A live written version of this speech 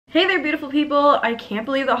Hey there, beautiful people. I can't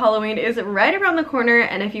believe that Halloween is right around the corner,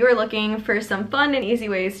 and if you are looking for some fun and easy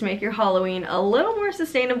ways to make your Halloween a little more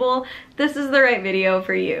sustainable, this is the right video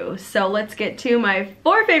for you. So let's get to my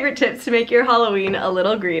 4 favorite tips to make your Halloween a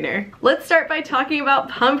little greener. Let's start by talking about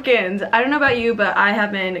pumpkins. I don't know about you, but I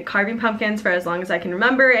have been carving pumpkins for as long as I can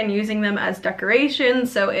remember and using them as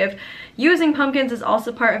decorations. So if using pumpkins is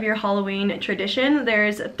also part of your Halloween tradition,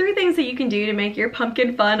 there's 3 things that you can do to make your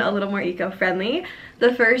pumpkin fun a little more eco-friendly.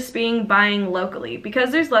 The first being buying locally.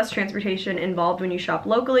 Because there's less transportation involved when you shop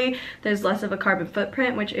locally, there's less of a carbon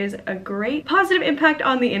footprint, which is a great positive impact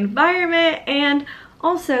on the environment. And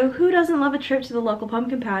also, who doesn't love a trip to the local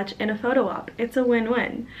pumpkin patch and a photo op? It's a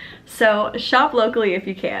win-win. So shop locally if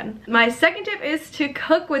you can. My second tip is to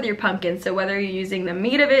cook with your pumpkin. So whether you're using the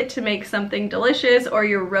meat of it to make something delicious or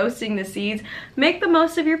you're roasting the seeds, make the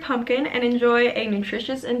most of your pumpkin and enjoy a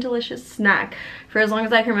nutritious and delicious snack. For as long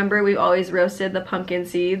as I can remember, we've always roasted the pumpkin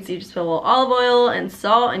seeds. You just put a little olive oil and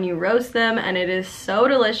salt and you roast them, and it is so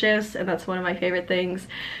delicious, and that's one of my favorite things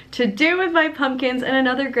to do with my pumpkins and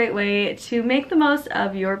another great way to make the most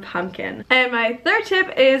of your pumpkin. And my third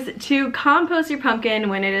tip is to compost your pumpkin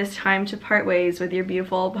when it is time to part ways with your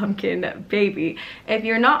beautiful pumpkin baby. If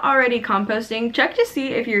you're not already composting, check to see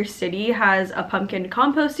if your city has a pumpkin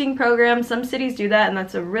composting program. Some cities do that, and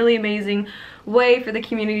that's a really amazing way for the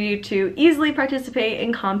community to easily participate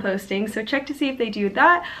in composting. So check to see if they do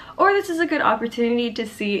that, or this is a good opportunity to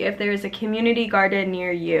see if there is a community garden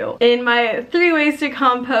near you. In my 3 ways to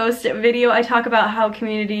compost video, I talk about how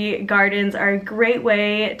community gardens are a great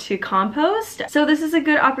way to compost. So this is a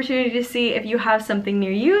good opportunity to see if you have something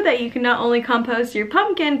near you that you can not only compost your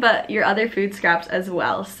pumpkin, but your other food scraps as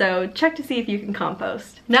well. So check to see if you can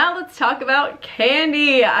compost. Now let's talk about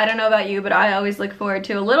candy. I don't know about you, but I always look forward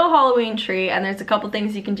to a little Halloween tree, and there's a couple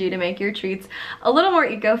things you can do to make your treats a little more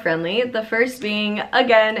eco-friendly. The first being,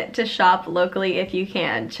 again, to shop locally if you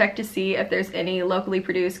can. Check to see if there's any locally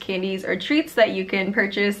produced candies or treats that you can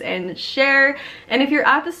purchase and share. And if you're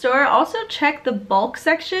at the store, also check the bulk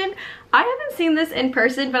section. I haven't seen this in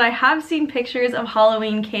person, but I have seen pictures of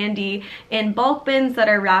Halloween candy in bulk bins that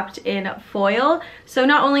are wrapped in foil. So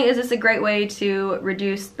not only is this a great way to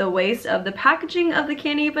reduce the waste of the packaging of the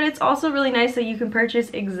candy, but it's also really nice that you can purchase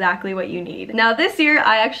exactly what you need. Now this year,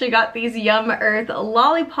 I actually got these Yum Earth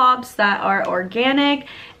lollipops that are organic,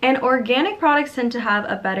 and organic products tend to have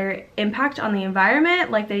a better impact on the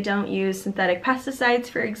environment, like they don't use synthetic pesticides,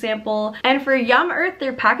 for example. And for Yum Earth,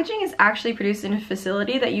 their packaging is actually produced in a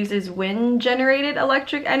facility that uses wind-generated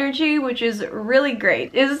electric energy, which is really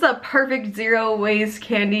great. Is this a perfect zero waste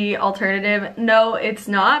candy alternative? No, it's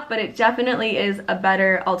not, but it definitely is a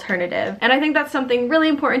better alternative. And I think that's something really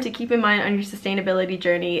important to keep in mind on your sustainability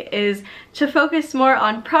journey, is to focus more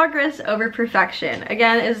on progress over perfection.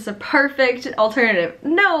 Again, is this a perfect alternative?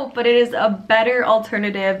 No, but it is a better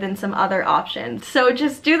alternative than some other options. So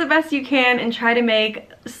just do the best you can and try to make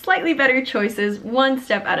slightly better choices one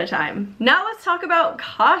step at a time. Now let's talk about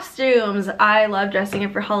costumes. I love dressing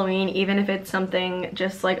up for Halloween, even if it's something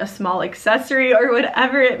just like a small accessory or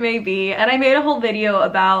whatever it may be. And I made a whole video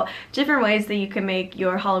about different ways that you can make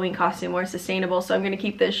your Halloween costume more sustainable. So I'm gonna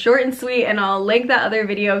keep this short and sweet, and I'll link that other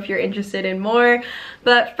video if you're interested in more.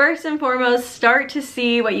 But first and foremost, start to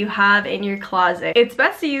see what you have in your closet. It's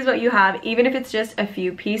best to use what you have, even if it's just a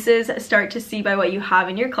few pieces. Start to see by what you have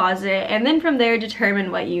in your closet, and then from there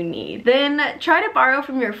determine what you need. Then try to borrow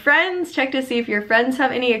from your friends. Check to see if your friends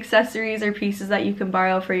have any accessories or pieces that you can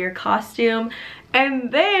borrow for your costume.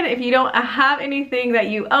 And then if you don't have anything that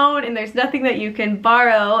you own and there's nothing that you can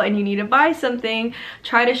borrow and you need to buy something,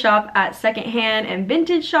 try to shop at secondhand and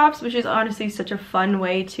vintage shops, which is honestly such a fun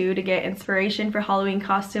way too to get inspiration for Halloween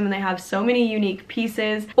costume, and they have so many unique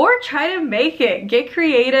pieces. Or try to make it. Get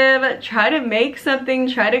creative. Try to make something.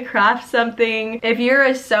 Try to craft something. If you're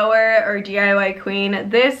a sewer or DIY queen,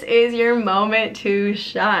 this is your moment to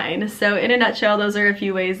shine. So in a nutshell, those are a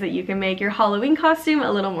few ways that you can make your Halloween costume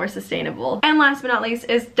a little more sustainable. And last but not least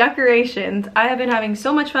is decorations. I have been having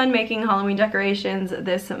so much fun making Halloween decorations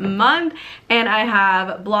this month, and I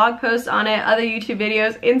have blog posts on it, other YouTube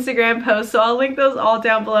videos, Instagram posts, so I'll link those all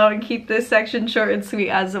down below and keep this section short and sweet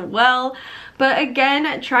as well. But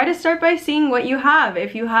again, try to start by seeing what you have.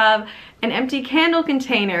 If you have an empty candle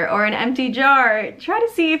container or an empty jar, try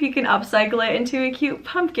to see if you can upcycle it into a cute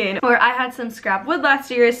pumpkin. Or I had some scrap wood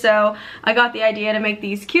last year, so I got the idea to make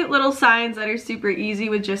these cute little signs that are super easy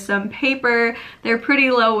with just some paper. They're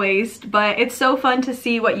pretty low waste, but it's so fun to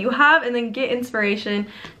see what you have and then get inspiration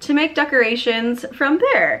to make decorations from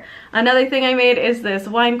there. Another thing I made is this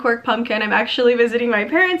wine cork pumpkin. I'm actually visiting my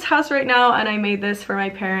parents' house right now, and I made this for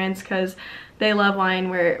my parents because They love wine.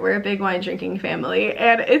 We're a big wine drinking family,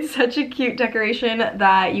 and it's such a cute decoration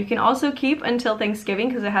that you can also keep until Thanksgiving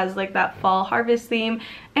because it has like that fall harvest theme,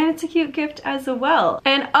 and it's a cute gift as well.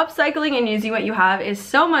 And upcycling and using what you have is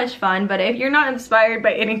so much fun, but if you're not inspired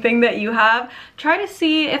by anything that you have, try to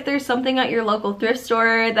see if there's something at your local thrift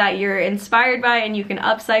store that you're inspired by and you can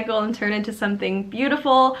upcycle and turn into something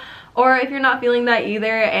beautiful. Or if you're not feeling that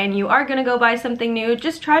either and you are gonna go buy something new,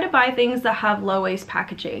 just try to buy things that have low waste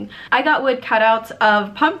packaging. I got wood cutouts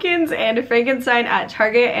of pumpkins and Frankenstein at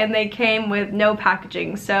Target, and they came with no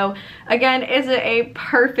packaging. So again, is it a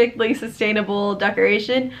perfectly sustainable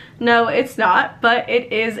decoration? No, it's not, but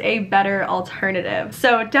it is a better alternative.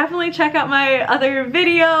 So definitely check out my other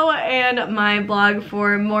video and my blog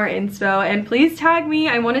for more inspo, and please tag me.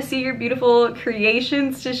 I wanna see your beautiful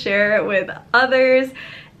creations to share with others.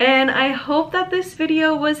 And I hope that this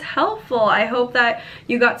video was helpful. I hope that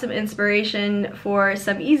you got some inspiration for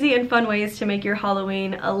some easy and fun ways to make your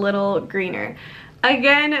Halloween a little greener.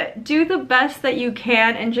 Again, do the best that you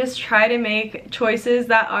can and just try to make choices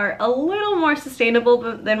that are a little more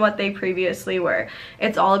sustainable than what they previously were.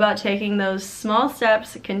 It's all about taking those small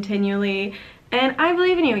steps continually. And I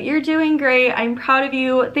believe in you. You're doing great. I'm proud of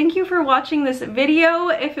you. Thank you for watching this video.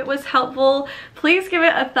 If it was helpful, please give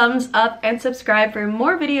it a thumbs up and subscribe for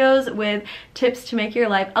more videos with tips to make your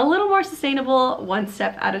life a little more sustainable, one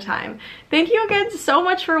step at a time. Thank you again so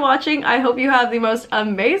much for watching. I hope you have the most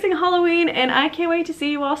amazing Halloween, and I can't wait to see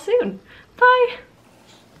you all soon. Bye!